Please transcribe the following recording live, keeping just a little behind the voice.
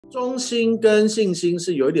忠心跟信心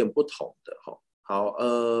是有一点不同的哈。好，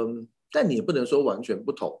但你也不能说完全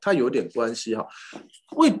不同，它有点关系哈。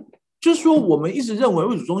就是说，我们一直认为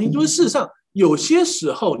为主忠心，就是事实上有些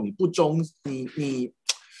时候你不忠，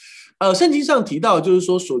圣经上提到就是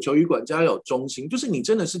说，所求于管家要有忠心，就是你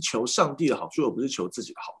真的是求上帝的好处，而不是求自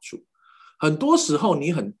己的好处。很多时候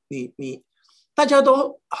大家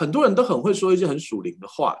都很多人都很会说一些很属灵的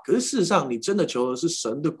话，可是事实上，你真的求的是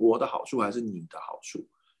神的国的好处，还是你的好处？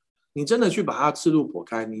你真的去把它赤露剖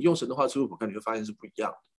开，你用神的话赤露剖开，你会发现是不一样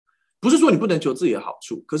的。不是说你不能求自己的好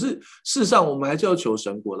处，可是事实上我们还是要求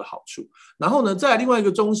神国的好处。然后呢，再来另外一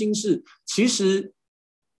个忠心是，其实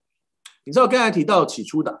你知道刚才提到起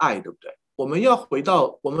初的爱，对不对？我们要回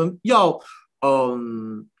到，我们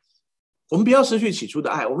不要失去起初的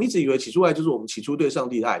爱。我们一直以为起初爱就是我们起初对上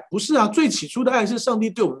帝的爱，不是啊，最起初的爱是上帝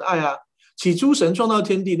对我们的爱啊。起初神创造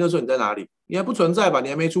天地，那时候你在哪里？你还不存在吧？你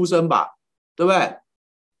还没出生吧？对不对？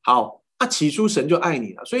好，起初神就爱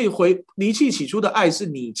你了，所以离弃起初的爱是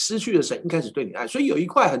你失去了神一开始对你的爱。所以有一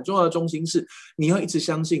块很重要的中心是，你要一直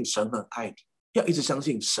相信神很爱你，要一直相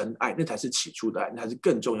信神爱，那才是起初的爱，那才是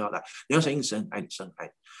更重要的爱。你要相信神很爱你，神很爱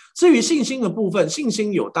你。至于信心的部分，信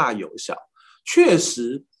心有大有小，确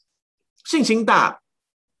实信心大，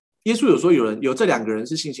耶稣有说有这两个人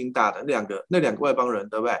是信心大的，那两个外邦人，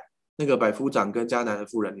对不对？那个百夫长跟迦南的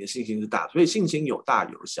妇人，你的信心是大，所以信心有大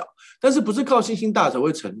有小，但是不是靠信心大才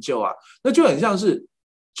会成就啊？那就很像是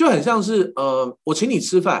我请你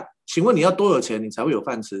吃饭，请问你要多有钱你才会有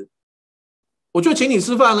饭吃？我就请你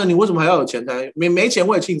吃饭了，你为什么还要有钱才？没钱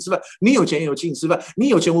我也请你吃饭，你有钱也有请你吃饭，你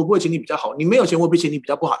有钱我不会请你比较好，你没有钱我不会请你比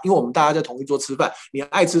较不好，因为我们大家在同一桌吃饭，你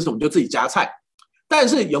爱吃什么就自己夹菜。但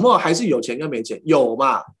是有没有还是有钱跟没钱？有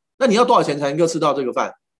嘛？那你要多少钱才能够吃到这个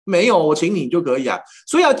饭？没有，我请你就可以啊。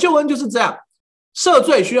所以救恩就是这样。赦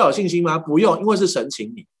罪需要有信心吗？不用，因为是神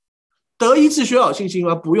请你。得医治需要有信心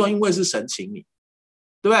吗？不用，因为是神请你，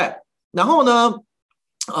对不对？然后呢，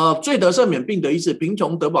罪得赦免，病得医治，贫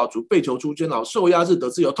穷得饱足，被囚出监牢，受压制得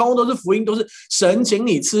自由，通通都是福音，都是神请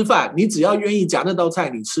你吃饭，你只要愿意夹那道菜，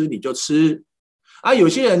你吃你就吃。有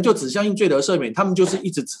些人就只相信罪得赦免，他们就是一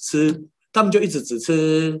直只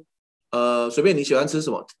吃，随便你喜欢吃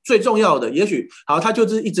什么，最重要的也许好，他就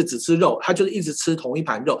是一直只吃肉，他就是一直吃同一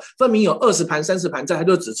盘肉，分明有20盘30盘菜，他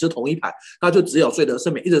就只吃同一盘，他就只有罪得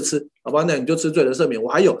赦免，一直吃，好吧？那你就吃罪得赦免。我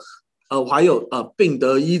还有病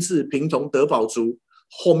得医治，贫穷得饱足，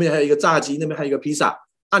后面还有一个炸鸡，那边还有一个披萨，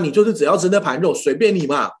你就是只要吃那盘肉，随便你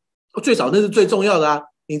嘛，最少那是最重要的啊，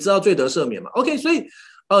你知道罪得赦免嘛 ？OK， 所以。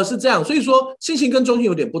是这样，所以说信心跟忠心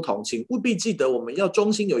有点不同，请务必记得我们要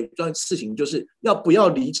忠心有一段事情，就是不要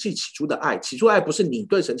离弃起初的爱。起初爱不是你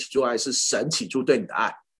对神起初的爱，是神起初对你的爱，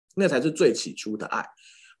那才是最起初的爱。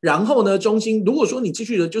然后呢，忠心，如果说你继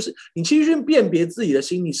续的，就是你继续去辨别自己的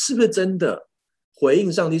心，你是不是真的回应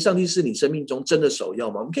上帝？上帝是你生命中真的首要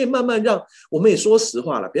吗？我们可以慢慢我们也说实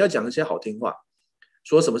话了，不要讲一些好听话。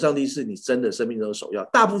说什么上帝是你真的生命中的首要，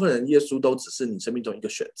大部分人耶稣都只是你生命中一个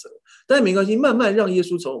选择，但是没关系，慢慢让耶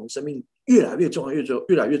稣从我们生命越来越重要，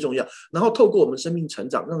越来越重要，然后透过我们生命成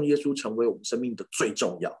长，让耶稣成为我们生命的最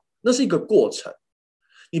重要，那是一个过程。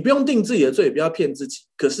你不用定自己的罪，也不要骗自己。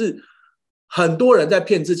可是很多人在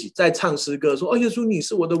骗自己，在唱诗歌说：“耶稣你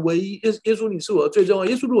是我的唯一，耶稣你是我的最重要。”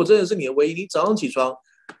耶稣如果真的是你的唯一，你早上起床，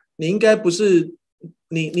你应该不是。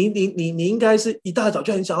你应该是一大早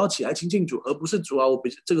就很想要起来亲近主，而不是主啊，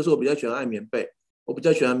这个时候我比较喜欢爱棉被，我比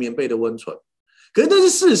较喜欢棉被的温存。可是那是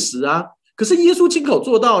事实啊。可是耶稣亲口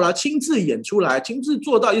做到了，亲自演出来，亲自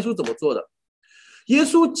做到。耶稣怎么做的？耶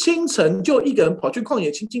稣清晨就一个人跑去旷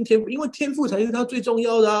野亲近天父，因为天父才是他最重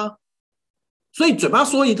要的啊。所以嘴巴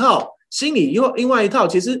说一套，心里另外一套，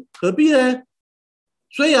其实何必呢？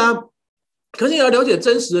所以可是你要了解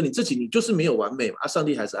真实的你自己，你就是没有完美嘛，上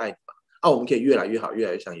帝还是爱你嘛。我们可以越来越好，越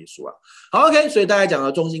来越像耶稣啊。好 ，OK， 所以大家讲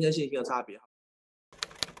了忠心跟信心的差别。